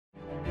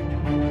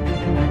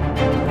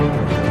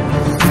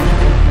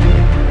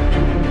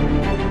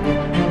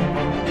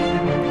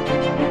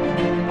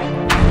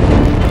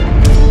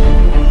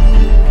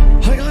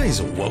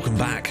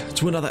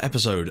to another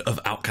episode of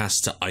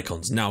Outcasts to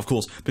Icons. Now, of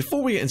course,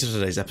 before we get into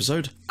today's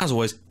episode, as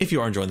always, if you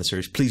are enjoying the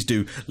series, please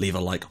do leave a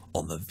like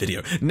on the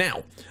video.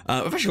 Now,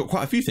 I've actually got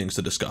quite a few things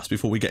to discuss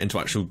before we get into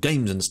actual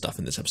games and stuff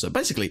in this episode.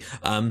 Basically,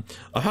 I've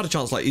had a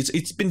chance, like,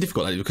 it's been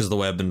difficult lately because of the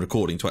way I've been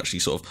recording to actually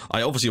sort of,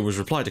 I obviously always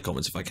reply to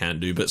comments if I can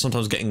do, but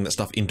sometimes getting that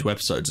stuff into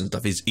episodes and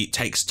stuff it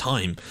takes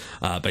time.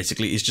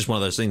 Basically, it's just one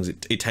of those things,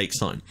 it takes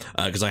time,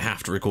 because I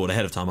have to record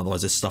ahead of time,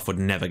 otherwise this stuff would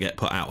never get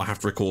put out. I have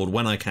to record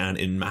when I can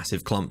in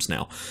massive clumps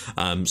now.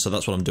 So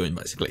that's what I'm doing,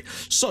 basically.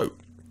 So,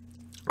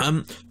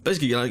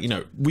 basically, you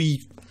know,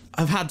 we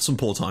have had some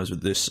poor times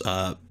with this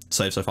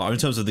save so far in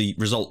terms of the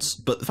results,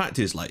 but the fact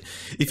is, like,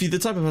 if you're the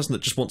type of person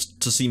that just wants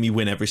to see me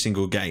win every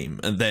single game,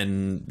 and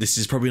then this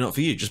is probably not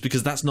for you, just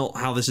because that's not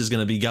how this is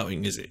going to be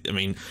going, is it? I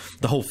mean,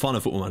 the whole fun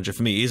of Football Manager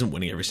for me isn't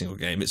winning every single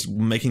game, it's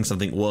making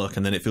something work,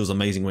 and then it feels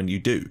amazing when you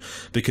do,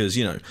 because,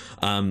 you know,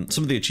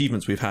 some of the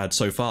achievements we've had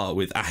so far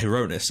with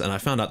Adonis, and I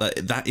found out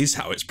that that is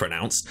how it's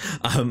pronounced,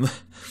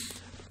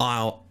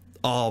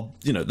 are,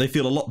 you know, they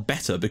feel a lot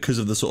better because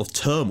of the sort of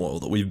turmoil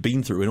that we've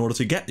been through in order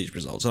to get these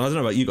results. And I don't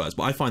know about you guys,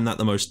 but I find that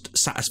the most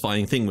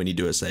satisfying thing when you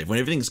do a save, when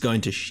everything's going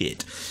to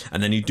shit,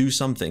 and then you do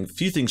something, a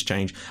few things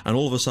change, and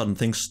all of a sudden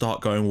things start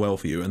going well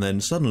for you, and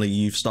then suddenly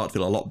you start to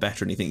feel a lot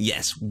better, and you think,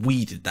 yes,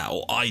 we did that,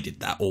 or I did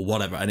that, or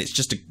whatever, and it's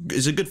just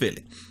it's a good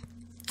feeling.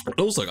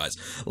 Also, guys,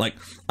 like,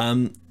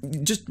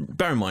 just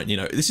bear in mind, you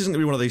know, this isn't going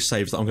to be one of these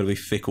saves that I'm going to be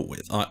fickle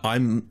with.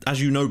 I'm, as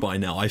you know by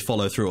now, I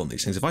follow through on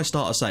these things. If I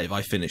start a save,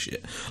 I finish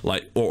it,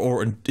 like,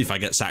 or if I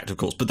get sacked, of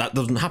course, but that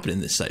doesn't happen in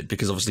this save,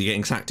 because obviously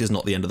getting sacked is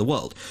not the end of the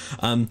world.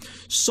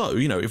 So,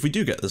 you know, if we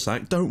do get the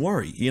sack, don't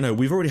worry, you know,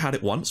 we've already had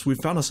it once,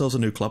 we've found ourselves a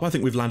new club, I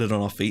think we've landed on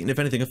our feet, and if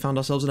anything, have found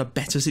ourselves in a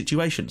better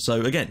situation.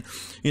 So, again,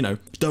 you know,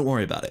 don't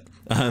worry about it.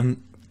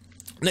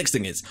 Next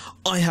thing is,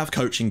 I have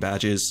coaching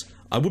badges.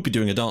 I would be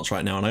doing a dance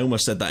right now, and I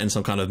almost said that in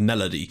some kind of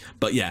melody,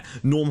 but yeah,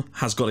 Norm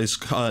has got his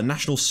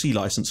National C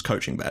License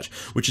coaching badge,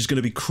 which is going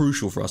to be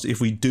crucial for us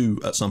if we do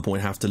at some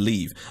point have to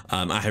leave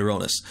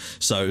Adonis.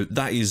 So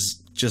that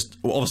is just,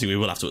 well, obviously we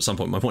will have to at some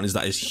point. My point is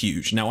that is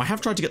huge. Now, I have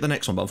tried to get the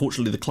next one, but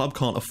unfortunately the club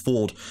can't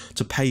afford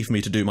to pay for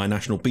me to do my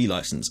National B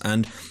license,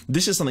 and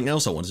this is something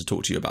else I wanted to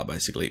talk to you about,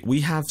 basically.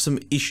 We have some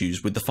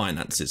issues with the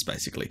finances,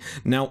 basically.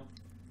 Now,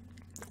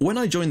 when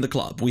I joined the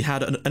club, we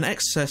had an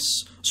excess,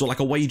 sort of like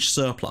a wage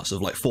surplus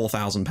of like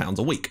 £4,000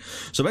 a week.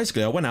 So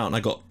basically, I went out and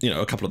I got, you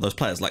know, a couple of those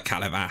players like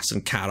Calevas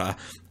and Cara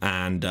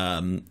and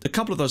a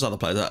couple of those other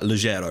players,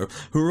 Ligero,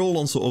 who are all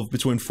on sort of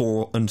between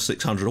 £400 and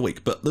 £600 a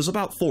week. But there's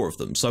about 4 of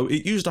them, so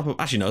it used up.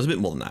 Actually, no, it was a bit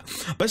more than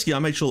that. Basically, I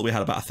made sure that we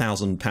had about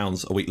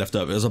 £1,000 a week left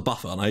over as a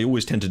buffer, and I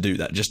always tend to do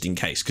that just in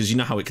case, because you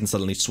know how it can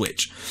suddenly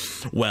switch.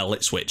 Well,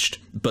 it switched,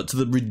 but to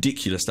the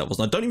ridiculous levels.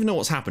 And I don't even know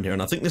what's happened here,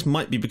 and I think this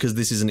might be because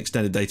this is an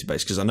extended database,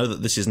 because I know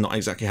that this is not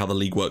exactly how the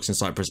league works in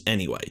Cyprus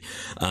anyway.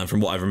 From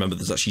what I remember,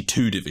 there's actually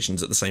 2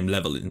 divisions at the same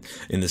level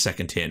in the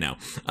second tier now.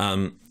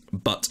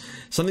 But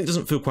something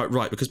doesn't feel quite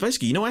right, because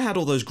basically, you know, I had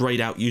all those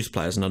greyed out youth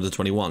players and under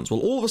 21s. Well,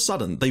 all of a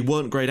sudden, they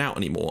weren't greyed out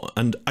anymore,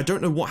 and I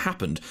don't know what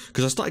happened,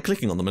 because I started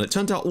clicking on them, and it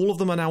turned out all of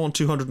them are now on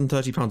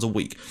 £230 a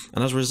week,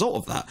 and as a result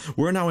of that,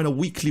 we're now in a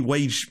weekly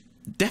wage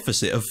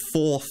deficit of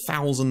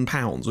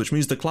 £4,000, which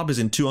means the club is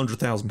in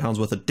 £200,000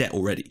 worth of debt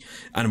already,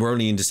 and we're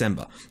only in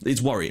December.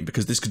 It's worrying,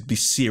 because this could be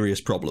serious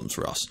problems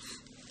for us.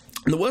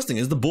 And the worst thing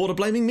is, the board are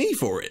blaming me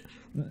for it.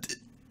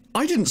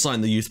 I didn't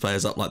sign the youth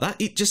players up like that.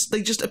 They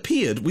just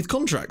appeared with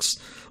contracts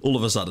all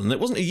of a sudden. It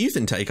wasn't a youth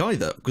intake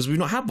either, because we've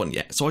not had one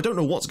yet. So I don't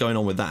know what's going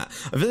on with that.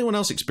 Have anyone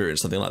else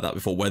experienced something like that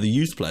before, where the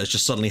youth players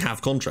just suddenly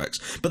have contracts?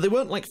 But they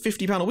weren't like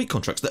 £50 a week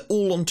contracts. They're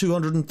all on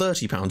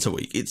 £230 a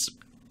week. It's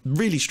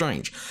really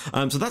strange.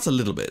 So that's a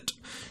little bit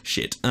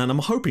shit, and I'm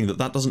hoping that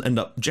that doesn't end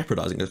up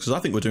jeopardizing us, because I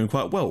think we're doing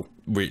quite well,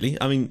 really.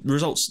 I mean, the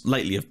results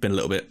lately have been a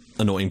little bit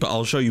annoying, but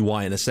I'll show you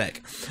why in a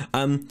sec.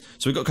 So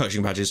we've got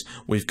coaching badges,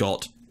 we've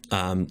got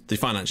the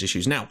finance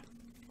issues. Now,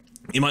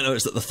 you might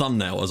notice that the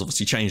thumbnail has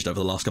obviously changed over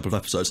the last couple of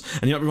episodes,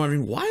 and you might be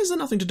wondering, why is there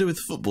nothing to do with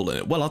football in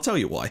it? Well, I'll tell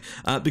you why.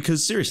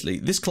 Because seriously,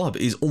 this club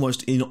is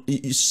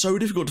it's so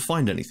difficult to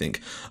find anything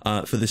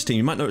for this team.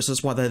 You might notice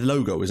that's why their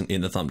logo isn't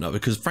in the thumbnail,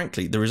 because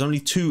frankly, there is only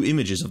 2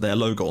 images of their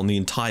logo on the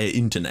entire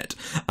internet,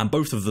 and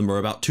both of them are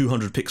about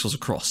 200 pixels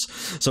across.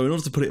 So in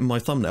order to put it in my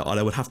thumbnail,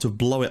 I would have to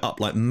blow it up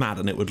like mad,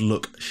 and it would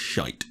look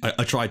shite.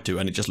 I tried to,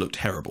 and it just looked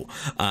terrible.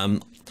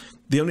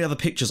 The only other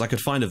pictures I could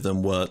find of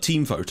them were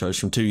team photos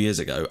from 2 years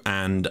ago,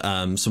 and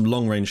some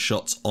long-range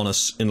shots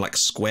in like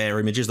square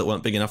images that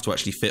weren't big enough to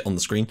actually fit on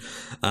the screen.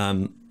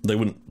 They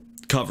wouldn't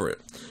cover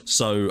it.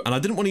 So, and I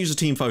didn't want to use a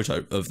team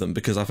photo of them,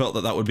 because I felt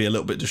that that would be a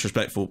little bit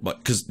disrespectful, but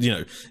because, you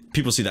know,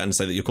 people see that and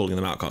say that you're calling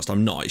them Outcast.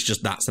 I'm not. It's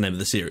just that's the name of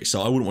the series, so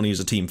I wouldn't want to use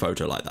a team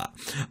photo like that.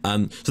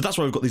 So that's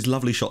why we've got these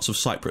lovely shots of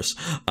Cyprus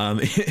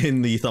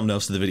in the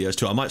thumbnails to the videos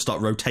too. I might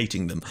start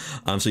rotating them,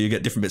 so you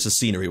get different bits of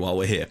scenery while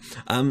we're here.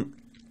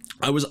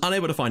 I was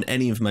unable to find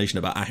any information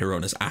about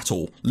Adonis at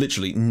all,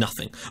 literally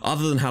nothing,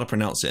 other than how to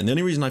pronounce it. And the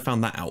only reason I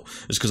found that out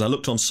is because I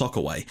looked on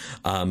Soccerway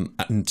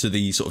and to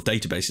the sort of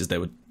databases they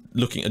were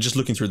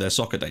looking through their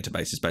soccer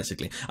databases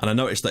basically, and I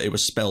noticed that it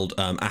was spelled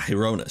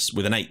Adonis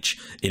with an H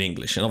in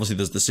English, and obviously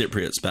there's the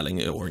Cypriot spelling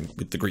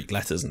with the Greek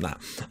letters and that,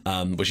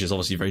 which is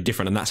obviously very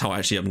different, and that's how I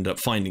actually ended up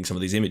finding some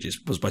of these images,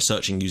 was by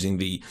searching using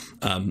the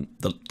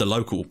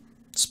local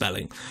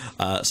spelling.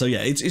 So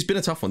yeah, it's been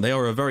a tough one. They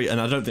are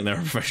and I don't think they're a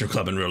professional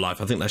club in real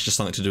life. I think that's just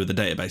something to do with the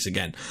database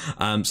again.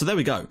 So there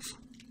we go.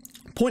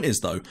 Point is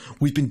though,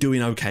 we've been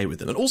doing okay with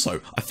them, and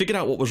also I figured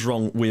out what was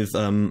wrong with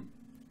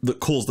that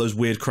caused those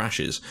weird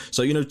crashes.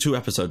 So 2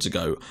 episodes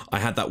ago I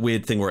had that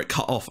weird thing where it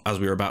cut off as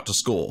we were about to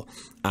score,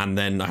 and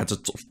then I had to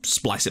sort of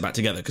splice it back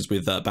together, because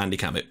with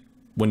Bandicam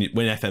when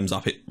FM's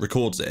up, it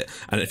records it,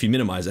 and if you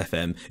minimize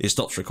FM, it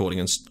stops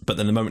recording, but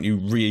then the moment you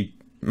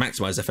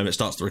maximize FM, it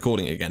starts the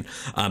recording again,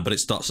 but it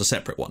starts a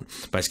separate one.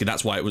 Basically,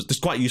 that's why it's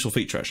quite a useful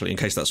feature actually, in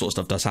case that sort of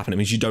stuff does happen. It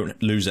means you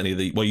don't lose any of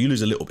you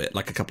lose a little bit,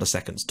 like a couple of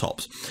seconds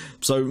tops.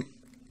 So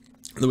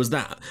there was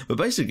that, but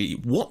basically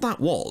what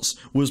that was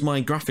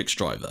my graphics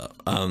driver.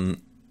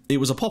 It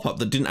was a pop-up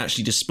that didn't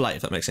actually display,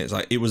 if that makes sense.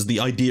 Like, it was the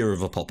idea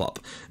of a pop-up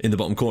in the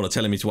bottom corner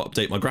telling me to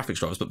update my graphics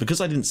drivers, but because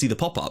I didn't see the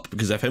pop-up,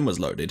 because FM was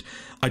loaded,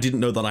 I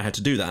didn't know that I had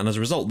to do that, and as a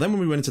result, then when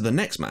we went into the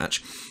next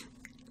match,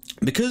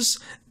 because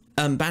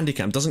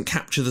Bandicam doesn't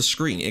capture the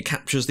screen, it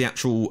captures the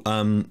actual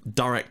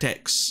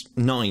DirectX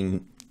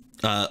 9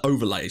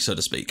 overlay, so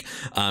to speak,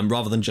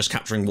 rather than just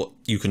capturing what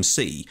you can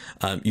see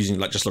using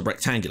like just a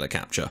rectangular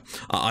capture.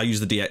 I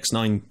use the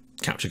DX9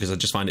 capture because I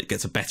just find it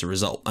gets a better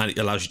result, and it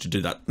allows you to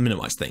do that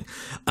minimize thing.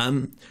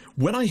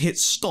 When I hit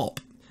stop,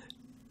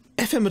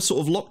 FM had sort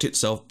of locked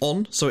itself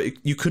on, so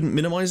you couldn't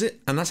minimize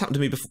it, and that's happened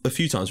to me a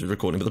few times with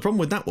recording. But the problem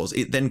with that was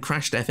it then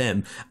crashed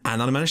FM,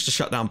 and I managed to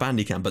shut down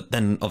Bandicam, but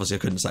then obviously I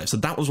couldn't save. So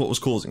that was what was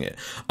causing it.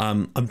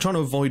 I'm trying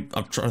to think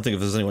if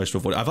there's any ways to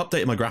avoid it. I've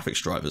updated my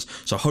graphics drivers,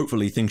 so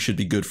hopefully things should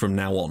be good from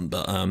now on.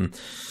 But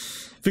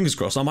fingers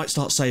crossed. I might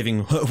start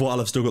saving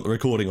while I've still got the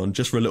recording on,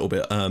 just for a little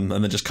bit, and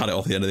then just cut it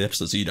off at the end of the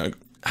episode, so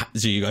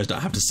you guys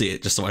don't have to see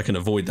it, just so I can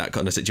avoid that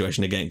kind of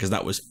situation again, because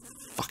that was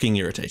fucking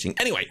irritating.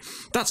 Anyway,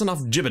 that's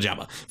enough jibber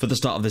jabber for the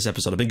start of this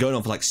episode. I've been going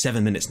on for like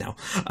 7 minutes now,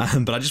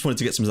 but I just wanted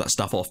to get some of that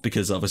stuff off,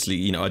 because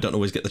obviously, I don't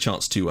always get the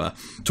chance to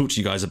talk to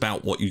you guys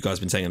about what you guys have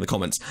been saying in the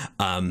comments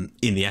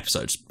in the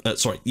episodes.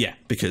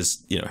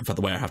 Because for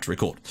the way I have to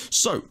record.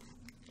 So,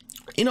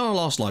 in our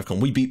last LiveCon,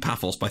 we beat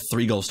Paphos by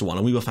 3-1,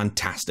 and we were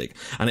fantastic,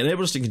 and it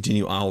enabled us to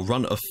continue our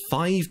run of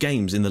 5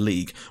 games in the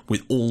league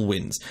with all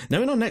wins.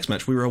 Now, in our next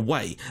match, we were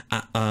away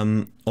at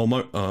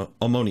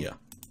Omonia.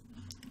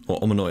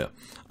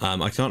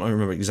 I can't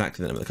remember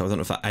exactly the name of the club. I don't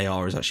know if that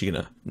AR is actually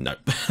gonna...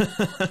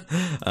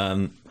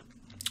 No.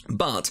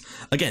 But,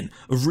 again,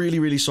 a really,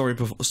 really solid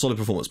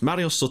performance.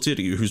 Marios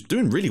Sotiriou, who's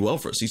doing really well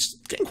for us. He's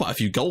getting quite a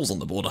few goals on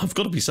the board, I've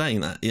got to be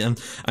saying that. Yeah.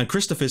 And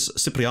Christopher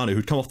Cipriano,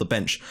 who'd come off the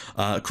bench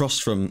across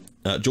from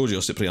Giorgio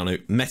Cipriano,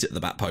 met at the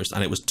back post,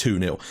 and it was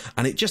 2-0.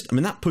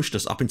 And that pushed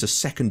us up into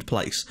 2nd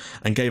place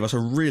and gave us a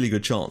really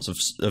good chance of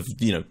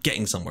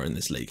getting somewhere in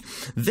this league.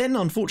 Then,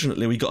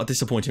 unfortunately, we got a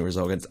disappointing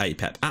result against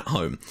APEP at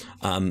home.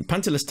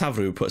 Pantelis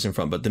Tavrou put us in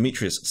front, but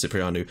Demetrius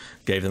Cipriano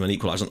gave them an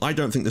equaliser. I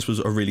don't think this was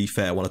a really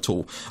fair one at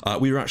all.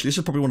 This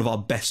is probably one of our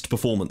best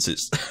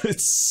performances. It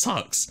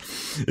sucks.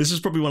 This is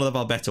probably one of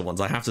our better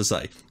ones, I have to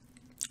say.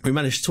 We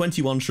managed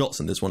 21 shots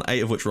in this one,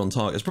 8 of which were on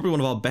target. It's probably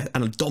one of our best,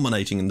 and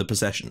dominating in the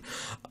possession.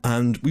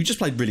 And we just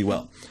played really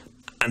well.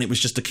 And it was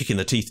just a kick in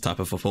the teeth type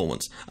of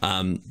performance.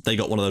 They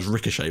got one of those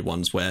ricochet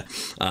ones where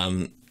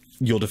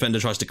your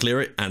defender tries to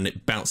clear it and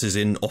it bounces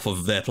in off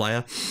of their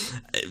player.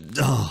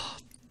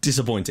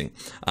 Disappointing,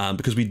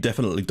 because we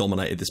definitely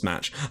dominated this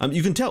match.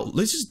 You can tell,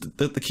 this is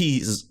the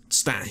key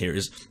stat here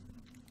is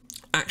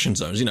action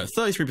zones,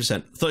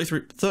 33%,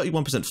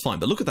 31% fine,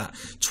 but look at that,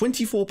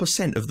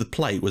 24% of the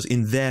play was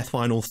in their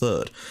final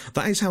third.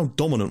 That is how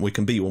dominant we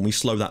can be when we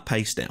slow that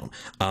pace down,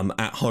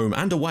 at home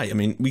and away. I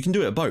mean, we can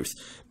do it at both,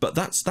 but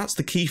that's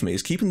the key for me,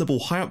 is keeping the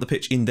ball high up the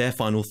pitch in their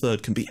final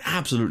third can be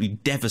absolutely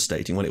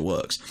devastating when it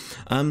works.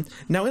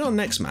 Now, in our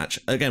next match,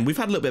 again, we've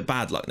had a little bit of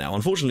bad luck now.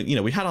 Unfortunately,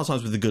 we had our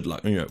times with the good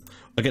luck,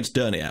 against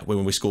Dernier,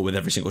 when we score with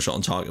every single shot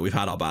on target, we've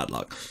had our bad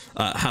luck,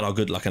 had our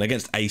good luck, and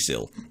against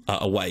ASIL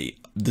away,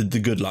 the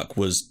good luck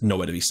was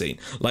nowhere to be seen.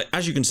 Like,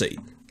 as you can see,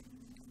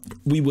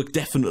 we were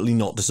definitely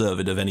not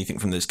deserving of anything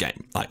from this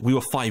game. Like, we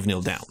were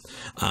 5-0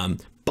 down.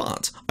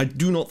 But I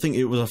do not think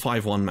it was a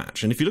 5-1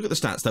 match. And if you look at the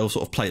stats, they'll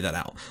sort of play that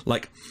out.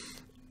 Like,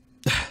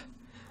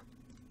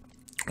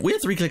 we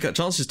had 3 clear-cut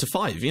chances to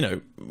 5,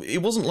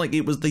 It wasn't like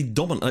it was the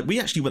dominant... Like, we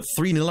actually went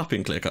 3-0 up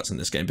in clear-cuts in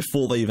this game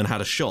before they even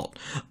had a shot.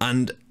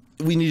 And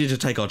we needed to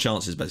take our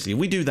chances, basically. If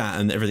we do that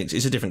and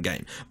it's a different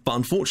game. But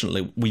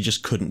unfortunately, we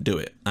just couldn't do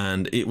it.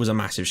 And it was a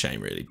massive shame,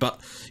 really. But,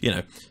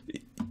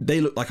 they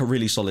look like a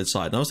really solid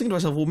side. And I was thinking to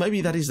myself, well, maybe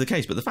that is the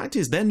case. But the fact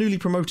is, they're newly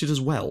promoted as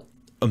well,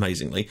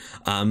 amazingly.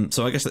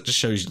 So I guess that just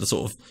shows you the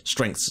sort of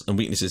strengths and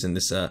weaknesses in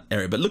this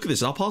area. But look at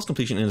this. Our pass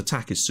completion in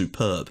attack is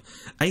superb.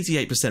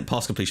 88%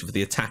 pass completion for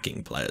the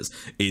attacking players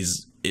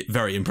is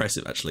very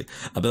impressive, actually.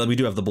 But we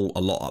do have the ball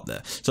a lot up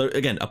there. So,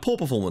 again, a poor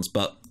performance,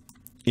 but,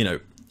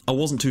 I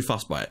wasn't too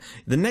fussed by it.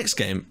 The next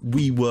game,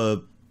 we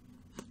were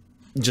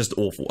just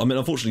awful. I mean,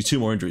 unfortunately, 2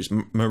 more injuries.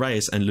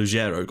 Moraes and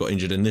Lugero got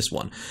injured in this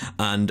one,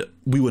 and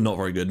we were not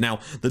very good. Now,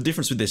 the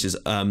difference with this is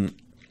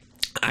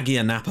Aggie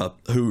and Napa,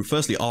 who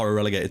firstly are a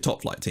relegated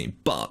top flight team,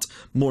 but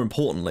more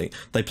importantly,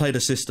 they played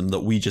a system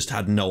that we just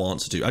had no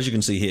answer to. As you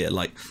can see here,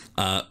 like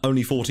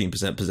only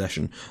 14%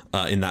 possession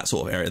in that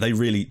sort of area. They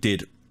really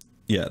did.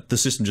 Yeah, the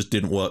system just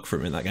didn't work for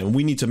him in that game.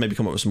 We need to maybe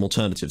come up with some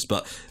alternatives,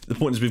 but the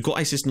point is we've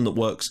got a system that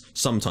works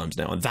sometimes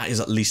now, and that is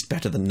at least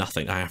better than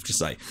nothing, I have to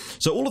say.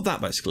 So all of that,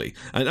 basically,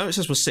 I know it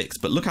says we're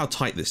 6th, but look how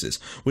tight this is.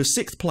 We're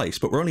 6th place,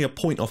 but we're only a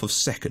point off of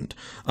 2nd.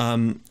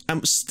 And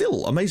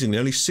still, amazingly,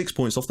 only 6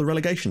 points off the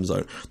relegation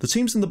zone. The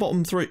teams in the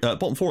bottom 4 at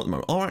the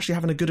moment are actually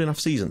having a good enough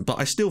season, but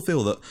I still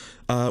feel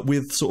that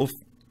with sort of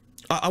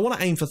I want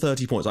to aim for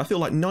 30 points. I feel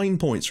like 9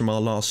 points from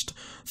our last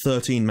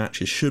 13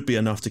 matches should be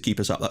enough to keep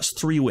us up. That's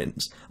 3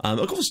 wins.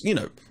 Of course, you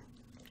know,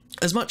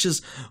 as much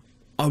as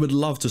I would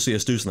love to see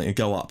us do something and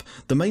go up,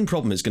 the main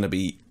problem is going to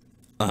be,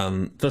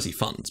 firstly,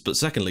 funds, but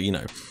secondly, you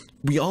know,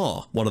 we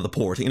are one of the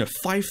poorer teams. You know,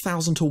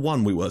 5,000 to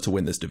 1 we were to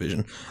win this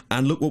division,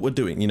 and look what we're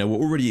doing. You know,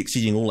 we're already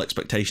exceeding all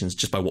expectations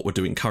just by what we're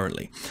doing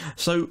currently.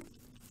 So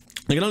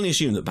I can only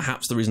assume that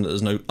perhaps the reason that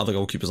there's no other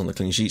goalkeepers on the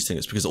clean sheets thing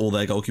is because all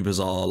their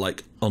goalkeepers are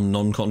like on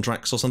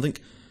non-contracts or something.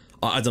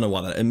 I don't know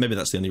why that. Maybe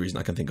that's the only reason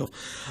I can think of.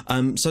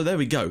 So there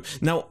we go.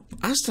 Now,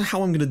 as to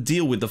how I'm going to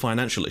deal with the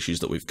financial issues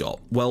that we've got,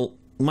 well,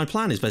 my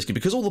plan is basically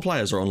because all the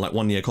players are on like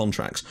 1-year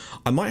contracts,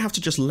 I might have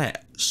to just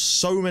let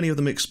so many of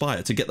them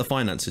expire to get the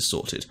finances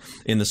sorted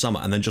in the summer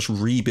and then just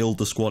rebuild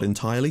the squad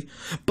entirely.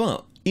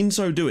 But in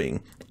so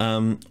doing,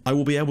 I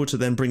will be able to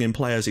then bring in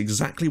players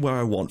exactly where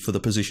I want for the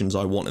positions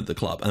I want at the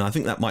club, and I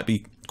think that might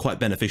be quite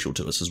beneficial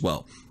to us as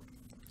well.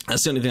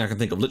 That's the only thing I can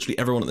think of. Literally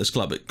everyone at this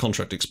club,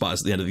 contract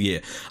expires at the end of the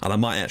year, and I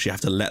might actually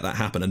have to let that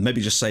happen and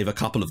maybe just save a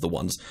couple of the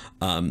ones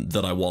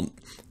that I want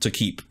to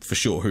keep for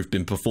sure, who've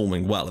been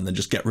performing well, and then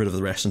just get rid of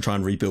the rest and try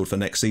and rebuild for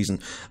next season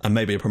and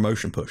maybe a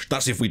promotion push.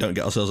 That's if we don't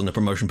get ourselves in a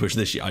promotion push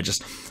this year. I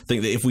just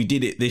think that if we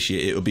did it this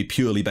year, it would be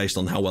purely based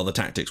on how well the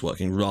tactics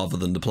working rather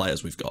than the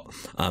players we've got.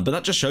 But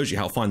that just shows you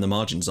how fine the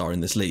margins are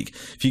in this league.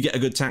 If you get a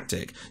good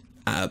tactic,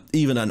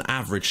 even an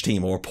average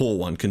team or a poor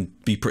one can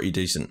be pretty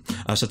decent.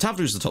 So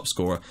Tavlu's the top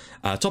scorer.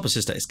 Top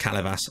assister is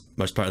Calevas.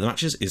 Most player of the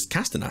matches is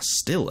Castanas.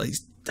 Still,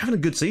 he's having a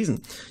good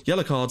season.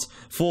 Yellow cards,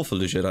 4 for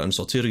Lugero and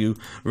Sotiriu.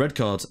 Red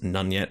cards,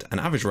 none yet. And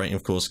average rating,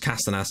 of course,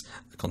 Castanas,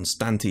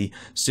 Constanti,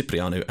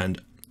 Cipriano,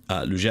 and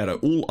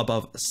Lugero, all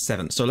above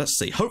 7. So let's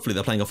see. Hopefully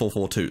they're playing a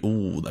 4-4-2.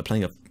 Ooh, they're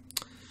playing a...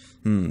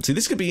 See,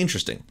 this could be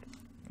interesting.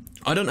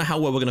 I don't know how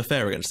well we're going to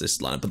fare against this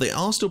lineup, but they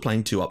are still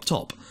playing 2 up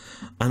top.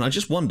 And I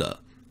just wonder...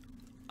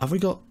 Have we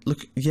got...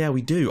 Look, yeah,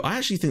 we do. I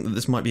actually think that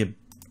this might be a...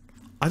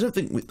 I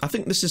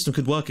think this system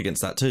could work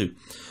against that too.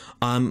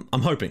 I'm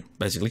hoping,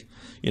 basically.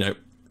 You know,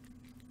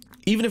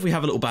 even if we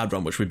have a little bad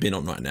run, which we've been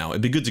on right now,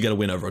 it'd be good to get a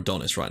win over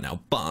Adonis right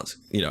now. But,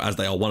 you know, as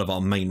they are one of our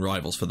main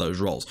rivals for those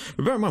roles.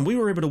 But bear in mind, we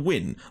were able to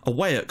win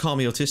away at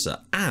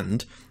Carmiotissa,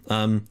 and...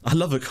 I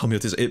love it,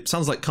 Carmiotissa. It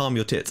sounds like Calm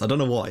Your Tits. I don't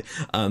know why.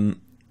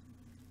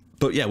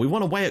 But yeah, we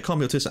won away at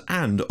Carmiotissa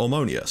and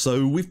Omonia.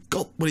 So we've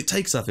got what it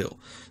takes, I feel,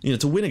 you know,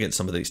 to win against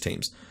some of these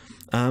teams.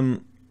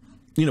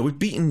 You know, we've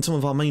beaten some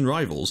of our main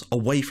rivals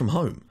away from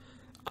home.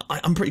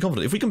 I'm pretty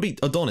confident. If we can beat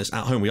Adonis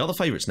at home, we are the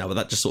favourites now, but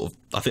that just sort of,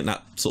 I think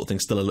that sort of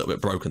thing's still a little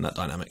bit broken, that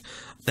dynamic.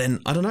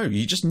 Then, I don't know,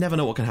 you just never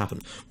know what can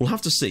happen. We'll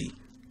have to see.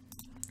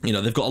 You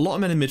know, they've got a lot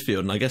of men in midfield,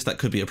 and I guess that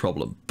could be a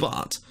problem,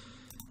 but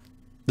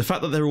the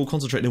fact that they're all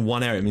concentrated in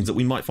one area means that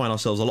we might find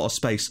ourselves a lot of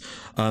space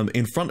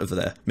in front of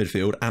their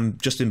midfield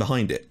and just in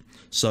behind it.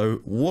 So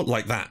what,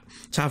 like that,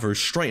 Tavru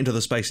straight into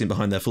the space in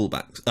behind their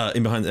fullbacks,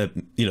 in behind their,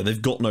 you know,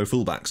 they've got no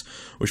fullbacks,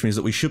 which means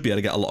that we should be able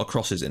to get a lot of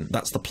crosses in.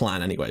 That's the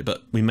plan anyway,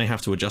 but we may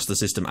have to adjust the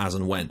system as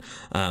and when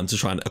to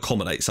try and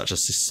accommodate such a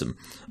system.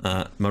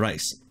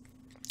 Moraes,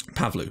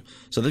 Pavlu.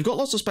 So they've got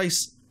lots of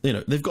space. You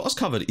know, they've got us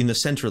covered in the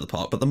centre of the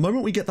park, but the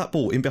moment we get that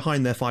ball in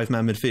behind their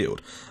 5-man midfield,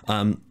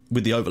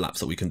 with the overlaps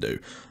that we can do,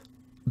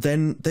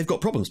 then they've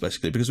got problems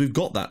basically, because we've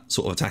got that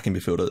sort of attacking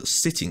midfielder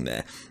that's sitting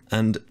there,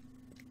 and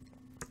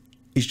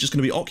he's just going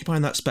to be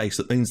occupying that space.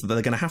 That means that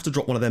they're going to have to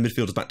drop one of their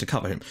midfielders back to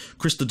cover him.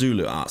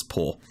 Christodoulou, that's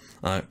poor.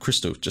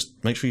 Christo,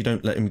 just make sure you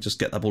don't let him just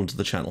get that ball into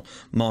the channel.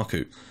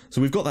 Marku.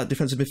 So we've got that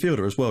defensive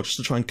midfielder as well, just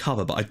to try and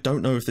cover, but I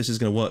don't know if this is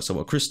going to work so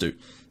well. Christo,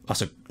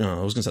 that's I was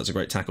going to say that's a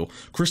great tackle.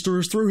 Christo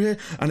is through here,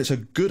 and it's a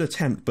good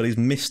attempt, but he's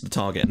missed the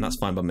target, and that's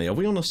fine by me. Are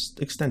we on a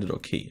extended or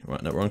key?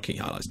 Right, no, we're on key.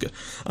 Highlights, good.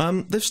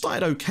 They've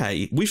started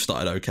okay. We've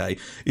started okay.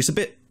 It's a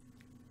bit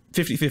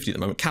 50-50 at the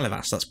moment.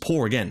 Calevas, that's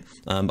poor again.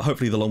 But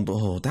hopefully the long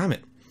ball... Oh, damn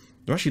it.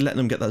 They're actually letting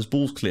them get those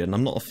balls cleared, and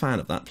I'm not a fan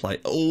of that play.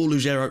 Oh,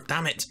 Lugero,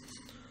 damn it.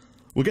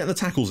 We're getting the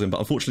tackles in, but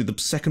unfortunately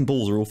the second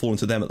balls are all falling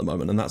to them at the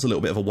moment, and that's a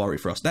little bit of a worry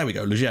for us. There we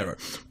go, Lugero.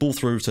 Ball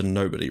through to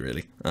nobody,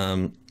 really.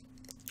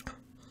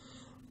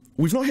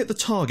 We've not hit the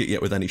target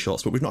yet with any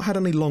shots, but we've not had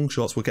any long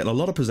shots. We're getting a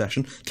lot of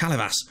possession.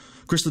 Calevas,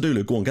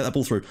 Christodoulou, go on, get that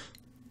ball through.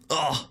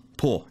 Oh,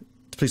 poor.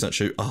 Please don't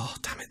shoot. Oh,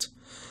 damn it.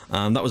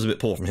 That was a bit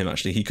poor from him,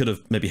 actually. He could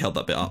have maybe held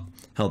that up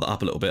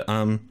a little bit.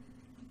 I'm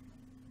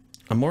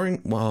worrying...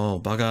 Whoa,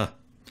 bugger.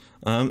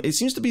 It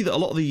seems to be that a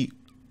lot of the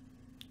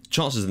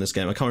chances in this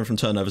game are coming from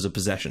turnovers of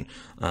possession.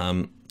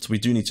 So we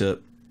do need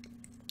to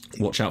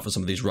watch out for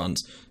some of these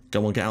runs.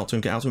 Go on, get out to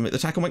him, make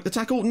the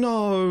tackle.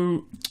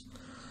 No!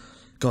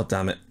 God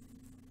damn it.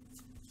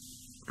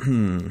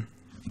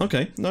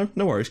 Okay, no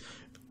worries.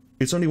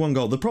 It's only one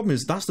goal. The problem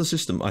is that's the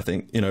system, I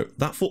think. You know,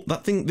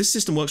 this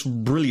system works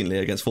brilliantly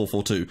against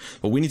 4-4-2,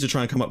 but we need to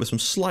try and come up with some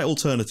slight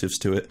alternatives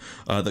to it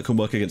that can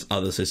work against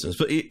other systems.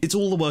 But it's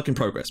all a work in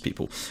progress,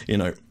 people. You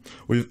know,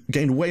 we've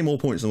gained way more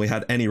points than we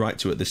had any right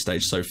to at this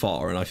stage so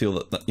far, and I feel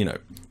that you know,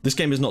 this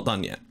game is not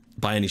done yet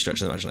by any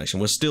stretch of the imagination.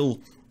 We're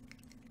still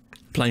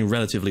playing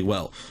relatively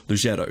well.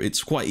 Lugero,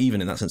 it's quite even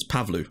in that sense.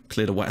 Pavlu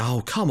cleared away.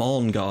 Oh, come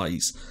on,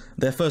 guys.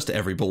 They're first to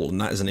every ball, and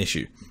that is an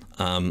issue.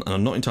 And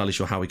I'm not entirely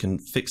sure how we can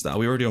fix that. Are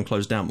we already on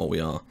closed down? What we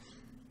are?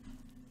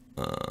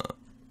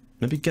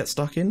 Maybe get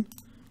stuck in?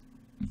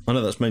 I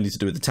know that's mainly to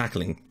do with the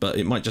tackling, but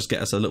it might just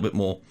get us a little bit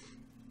more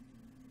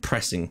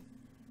pressing.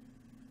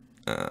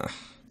 They're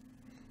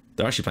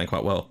actually playing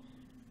quite well.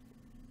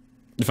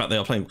 In fact,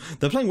 they're playing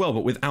well,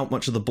 but without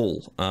much of the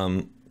ball.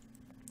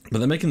 But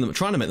they're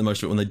trying to make the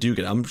most of it when they do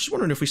get it. I'm just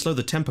wondering if we slow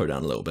the tempo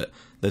down a little bit.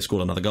 They've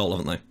scored another goal,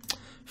 haven't they?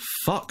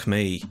 Fuck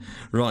me.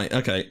 Right,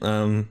 okay.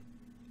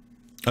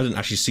 I didn't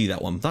actually see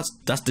that one.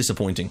 That's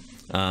disappointing.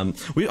 I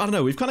don't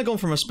know, we've kind of gone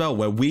from a spell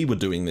where we were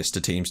doing this to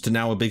teams to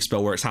now a big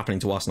spell where it's happening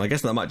to us, and I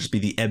guess that might just be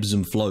the ebbs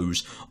and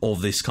flows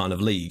of this kind of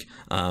league.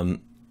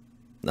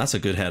 That's a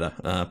good header.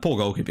 Poor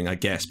goalkeeping, I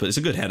guess, but it's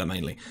a good header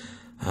mainly.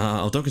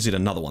 Don't concede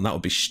another one. That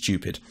would be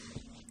stupid.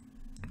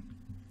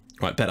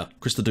 Right, better.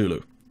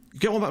 Christodoulou.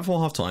 Get one back before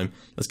half time.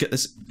 Let's get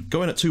this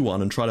going at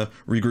 2-1 and try to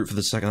regroup for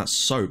the second. That's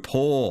so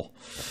poor.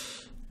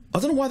 I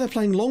don't know why they're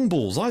playing long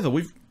balls either.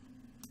 We've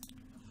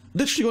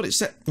literally got it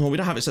set. Well, we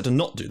don't have it set to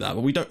not do that,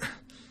 but we don't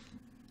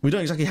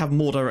exactly have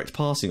more direct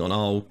passing on.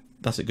 Oh,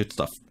 that's it. Good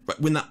stuff.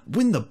 Win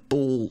the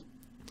ball.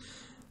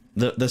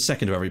 The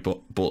second of every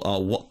ball. Oh,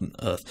 what on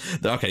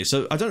earth? Okay,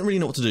 so I don't really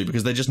know what to do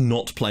because they're just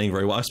not playing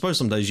very well. I suppose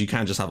some days you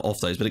can just have off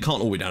days, but it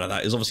can't all be down to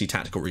that. There's obviously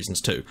tactical reasons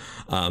too.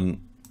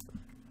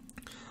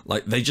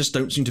 Like, they just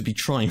don't seem to be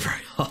trying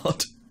very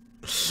hard,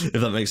 if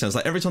that makes sense.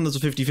 Like, every time there's a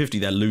 50-50,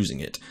 they're losing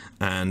it,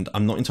 and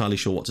I'm not entirely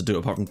sure what to do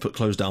apart from put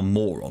close down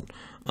more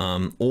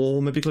on.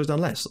 Or maybe close down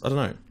less. I don't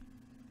know.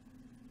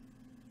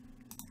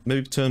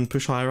 Maybe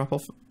push higher up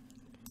off.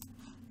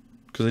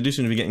 Because they do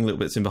seem to be getting little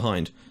bits in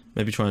behind.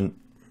 Maybe try and...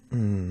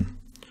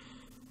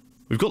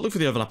 We've got to look for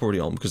the overlap already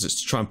on, because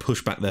it's to try and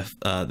push back their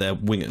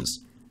wingers.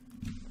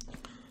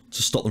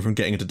 To stop them from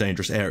getting into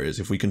dangerous areas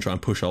if we can try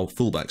and push our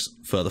fullbacks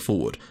further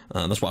forward.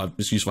 That's why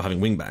it's useful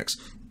having wingbacks.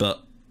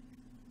 But...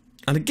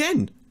 And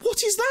again,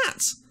 what is that?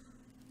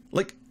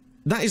 Like,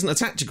 that isn't a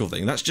tactical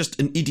thing. That's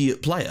just an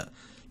idiot player.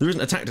 There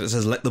isn't a tactic that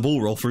says, let the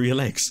ball roll through your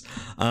legs.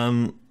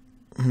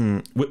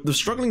 The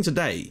struggling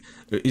today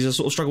is a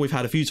sort of struggle we've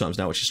had a few times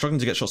now, which is struggling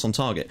to get shots on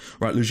target.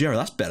 Right, Lugero,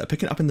 that's better.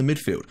 Picking it up in the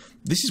midfield.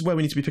 This is where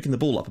we need to be picking the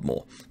ball up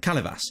more.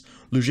 Calivas,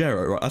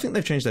 Lugero, right, I think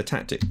they've changed their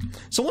tactic.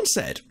 Someone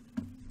said...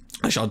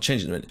 Actually, I'll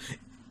change it in a minute.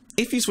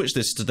 If you switch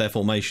this to their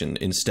formation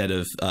instead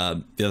of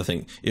the other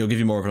thing, it'll give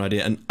you more of an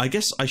idea. And I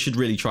guess I should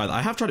really try that.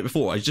 I have tried it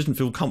before. I just didn't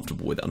feel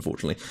comfortable with it,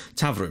 unfortunately.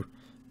 Tavru.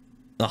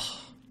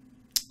 Oh,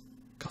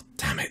 God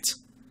damn it.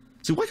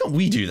 So why can't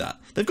we do that?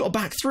 They've got a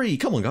back three.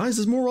 Come on, guys.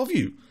 There's more of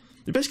you.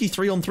 You're basically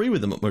 3-on-3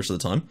 with them most of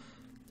the time.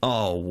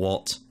 Oh,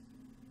 what?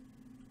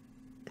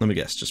 Let me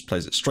guess. Just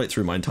plays it straight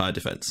through my entire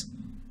defence.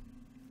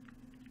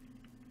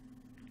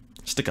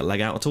 Stick a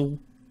leg out at all?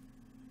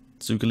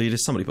 Zugalidis,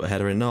 somebody put a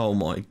header in. Oh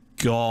my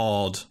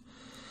God.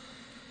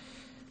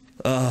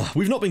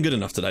 We've not been good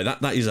enough today.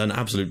 That is an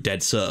absolute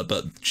dead cert,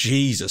 but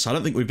Jesus, I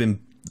don't think we've been...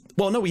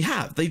 Well, no, we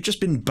have. They've just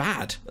been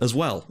bad as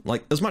well.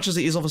 Like, as much as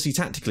it is obviously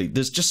tactically,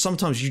 there's just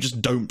sometimes you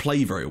just don't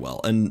play very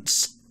well and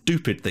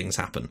stupid things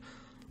happen.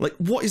 Like,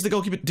 what is the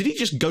goalkeeper... Did he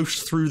just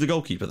ghost through the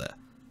goalkeeper there?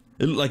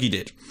 It looked like he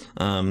did.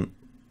 Right.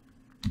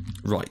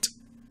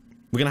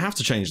 We're going to have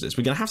to change this.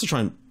 We're going to have to try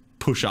and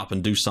push up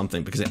and do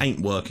something because it ain't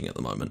working at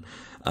the moment.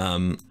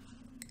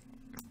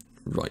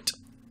 Right.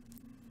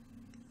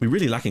 We're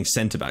really lacking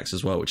centre-backs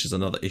as well, which is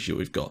another issue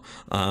we've got.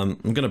 I'm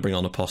going to bring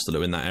on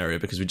Apostolou in that area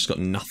because we've just got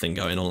nothing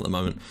going on at the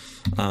moment.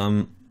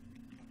 I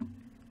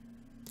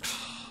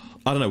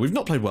don't know. We've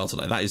not played well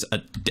today.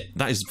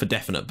 That is for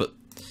definite, but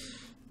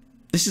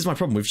this is my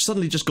problem. We've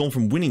suddenly just gone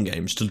from winning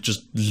games to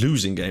just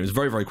losing games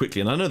very, very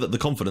quickly. And I know that the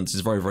confidence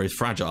is very, very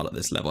fragile at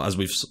this level, as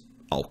we've...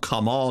 Oh,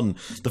 come on.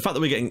 The fact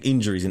that we're getting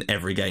injuries in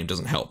every game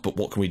doesn't help, but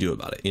what can we do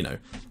about it, you know?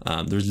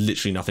 There's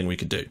literally nothing we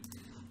could do.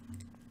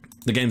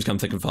 The games come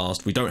thick and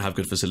fast. We don't have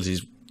good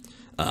facilities.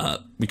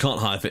 We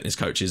can't hire fitness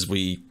coaches.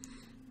 We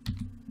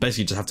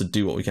basically just have to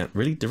do what we can.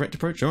 Really? Direct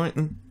approach? All right,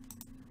 then.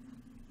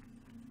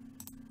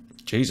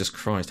 Jesus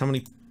Christ. How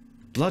many...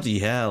 Bloody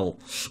hell.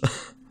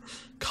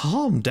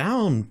 Calm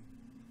down.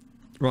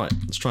 Right,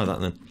 let's try that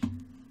then.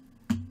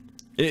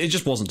 It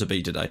just wasn't to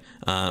be today.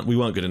 We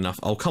weren't good enough.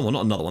 Oh, come on,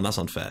 not another one. That's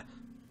unfair.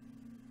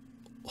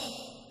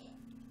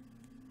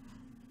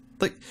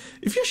 Like,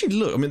 if you actually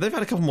look, I mean, they've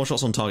had a couple more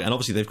shots on target, and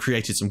obviously they've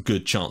created some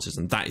good chances,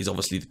 and that is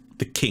obviously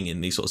the king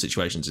in these sort of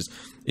situations,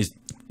 is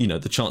you know,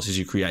 the chances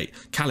you create.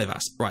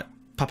 Calivas, right,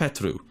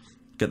 Papetru.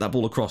 Get that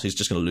ball across. He's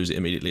just going to lose it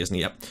immediately, isn't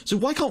he? Yep. So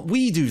why can't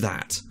we do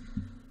that?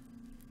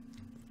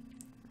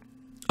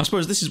 I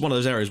suppose this is one of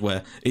those areas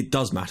where it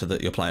does matter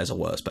that your players are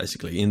worse,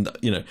 basically. In the,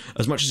 you know,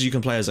 as much as you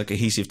can play as a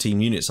cohesive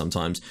team unit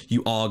sometimes,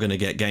 you are going to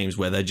get games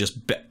where they're just...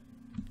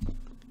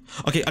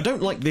 Okay, I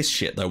don't like this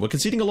shit, though. We're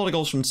conceding a lot of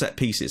goals from set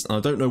pieces, and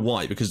I don't know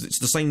why, because it's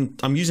the same...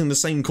 I'm using the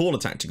same corner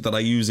tactic that I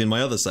use in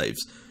my other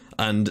saves,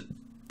 and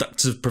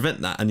to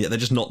prevent that, and yet they're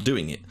just not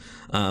doing it.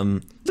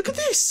 Look at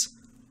this!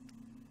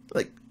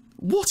 Like,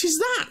 what is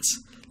that?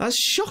 That's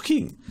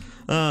shocking.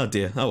 Oh,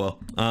 dear. Oh,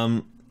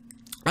 well.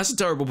 That's a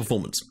terrible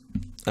performance,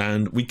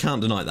 and we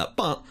can't deny that.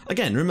 But,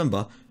 again,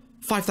 remember,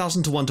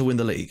 5,000 to 1 to win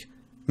the league.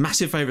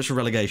 Massive favourites for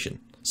relegation.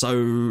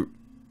 So,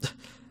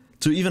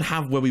 to even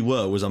have where we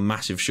were was a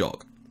massive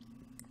shock.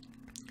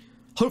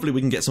 Hopefully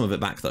we can get some of it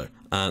back, though.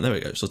 There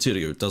we go. So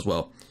Tirgu does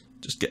well.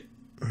 Just get...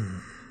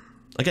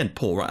 Again,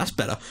 poor, right? That's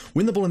better.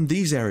 Win the ball in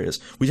these areas.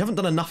 We haven't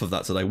done enough of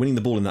that today, winning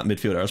the ball in that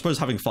midfield area. I suppose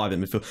having 5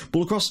 in midfield.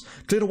 Ball across,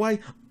 cleared away.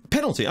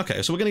 Penalty.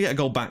 Okay, so we're going to get a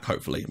goal back,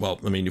 hopefully. Well,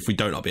 I mean, if we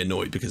don't, I'll be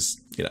annoyed because,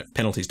 you know,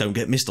 penalties don't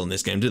get missed on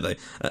this game, do they?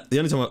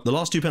 The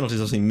last 2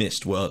 penalties I've seen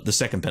missed were the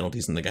second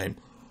penalties in the game.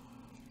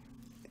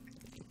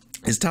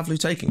 Is Tavlu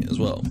taking it as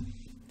well?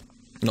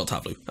 Not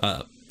Tavlu.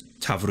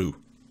 Tavru.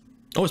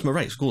 Oh, it's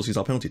Moraes. Of course, he's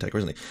our penalty taker,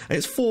 isn't he? And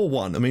it's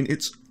 4-1. I mean,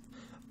 it's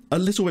a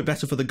little bit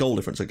better for the goal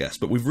difference, I guess,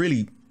 but we've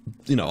really...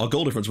 You know, our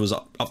goal difference was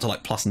up to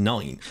like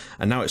 +9,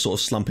 and now it's sort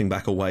of slumping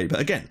back away. But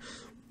again,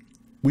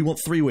 we want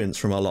 3 wins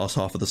from our last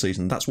half of the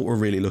season. That's what we're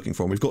really looking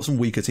for. And we've got some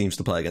weaker teams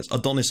to play against.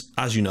 Adonis,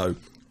 as you know,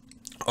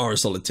 are a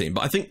solid team.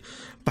 But I think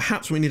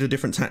perhaps we need a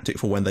different tactic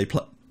for when they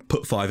put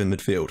 5 in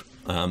midfield.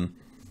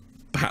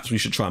 Perhaps we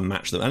should try and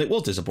match them. And it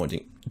was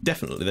disappointing.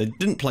 Definitely. They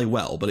didn't play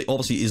well, but it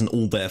obviously isn't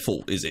all their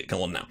fault, is it?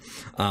 Come on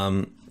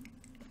now.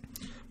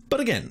 But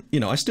again, you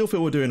know, I still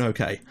feel we're doing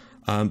okay.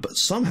 But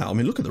somehow, I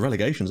mean, look at the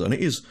relegation zone. It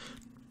is...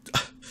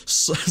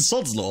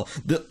 Sod's law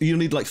that you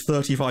need like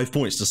 35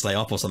 points to stay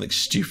up or something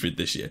stupid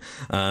this year,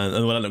 and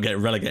we'll end up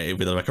getting relegated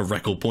with like a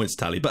record points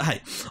tally. But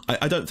hey,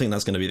 I don't think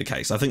that's going to be the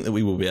case. I think that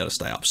we will be able to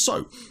stay up.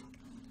 So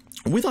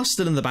with us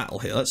still in the battle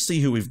here, let's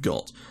see who we've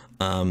got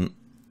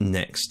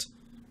next.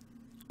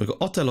 We've got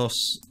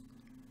Otelos,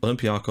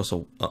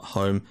 Olympiacos at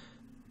home.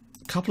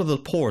 A couple of the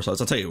poorer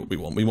sides. I'll tell you what we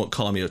want. We want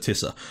Carmi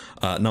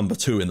Otissa, number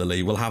 2 in the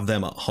league. We'll have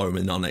them at home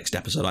in our next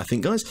episode, I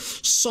think, guys.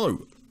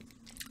 So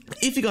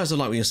if you guys have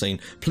liked what you're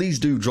seeing, please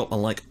do drop a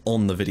like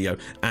on the video,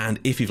 and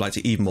if you'd like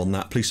to even more than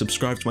that, please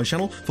subscribe to my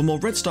channel for more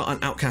Red Star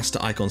and Outcast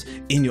icons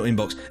in your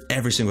inbox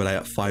every single day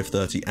at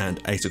 5:30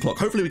 and 8 o'clock.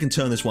 Hopefully we can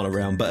turn this one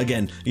around, but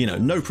again, you know,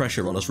 no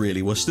pressure on us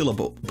really. We're still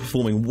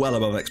performing well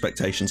above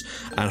expectations,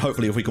 and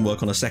hopefully if we can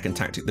work on a second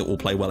tactic that will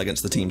play well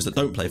against the teams that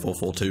don't play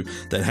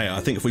 4-4-2, then hey,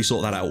 I think if we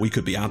sort that out, we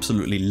could be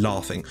absolutely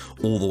laughing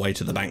all the way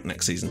to the bank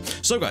next season.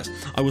 So guys,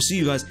 I will see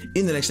you guys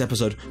in the next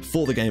episode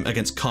for the game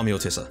against Carmi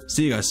Otissa.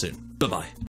 See you guys soon. Bye-bye.